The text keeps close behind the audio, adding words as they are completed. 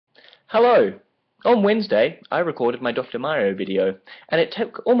Hello! On Wednesday, I recorded my Dr. Mario video, and it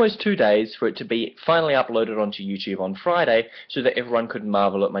took almost 2 days for it to be finally uploaded onto YouTube on Friday so that everyone could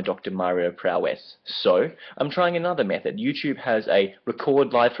marvel at my Dr. Mario prowess. So, I'm trying another method. YouTube has a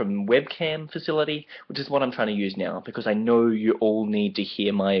record live from webcam facility, which is what I'm trying to use now, because I know you all need to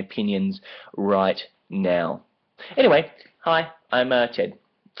hear my opinions right now. Anyway, hi, I'm Ted.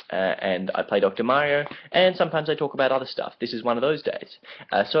 And I play Dr. Mario, and sometimes I talk about other stuff. This is one of those days.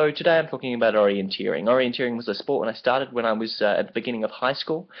 So today I'm talking about orienteering. Orienteering was a sport when I started when I was at the beginning of high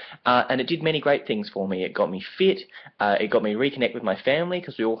school, and it did many great things for me. It got me fit, it got me reconnect with my family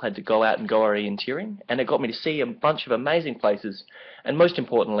because we all had to go out and go orienteering, and it got me to see a bunch of amazing places, and most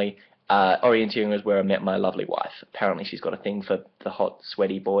importantly, orienteering was where I met my lovely wife. Apparently she's got a thing for the hot,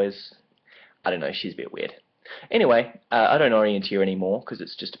 sweaty boys. I don't know, she's a bit weird. Anyway, I don't orienteer anymore because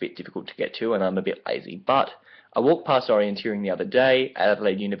it's just a bit difficult to get to and I'm a bit lazy. But I walked past orienteering the other day at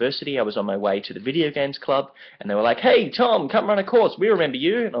Adelaide University. I was on my way to the video games club and they were like, "Hey Tom, come run a course, we remember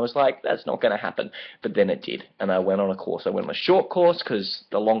you." And I was like, that's not going to happen. But then it did, and I went on a course. I went on a short course because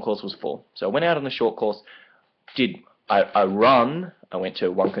the long course was full. So I went out on the short course, I run, I went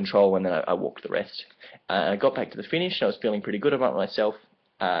to one control and then I walked the rest. I got back to the finish and I was feeling pretty good about myself.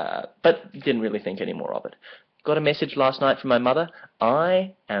 But didn't really think any more of it. Got a message last night from my mother.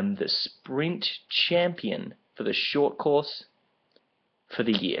 I am the sprint champion for the short course for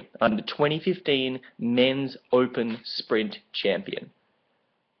the year. I'm the 2015 Men's Open Sprint Champion.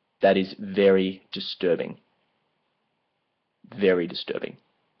 That is very disturbing. Very disturbing.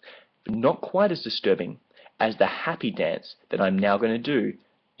 But not quite as disturbing as the happy dance that I'm now going to do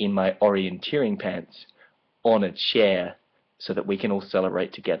in my orienteering pants on a chair, so that we can all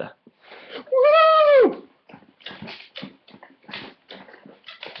celebrate together. Woo!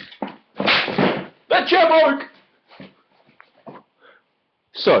 That chair broke!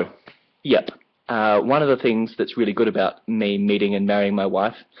 So, yep. One of the things that's really good about me meeting and marrying my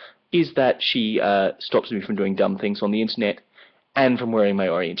wife is that she stops me from doing dumb things on the internet and from wearing my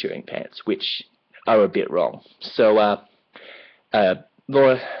orienteering pants, which are a bit wrong. So,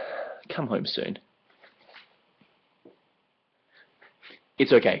 Laura, come home soon.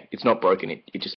 It's okay. It's not broken. It just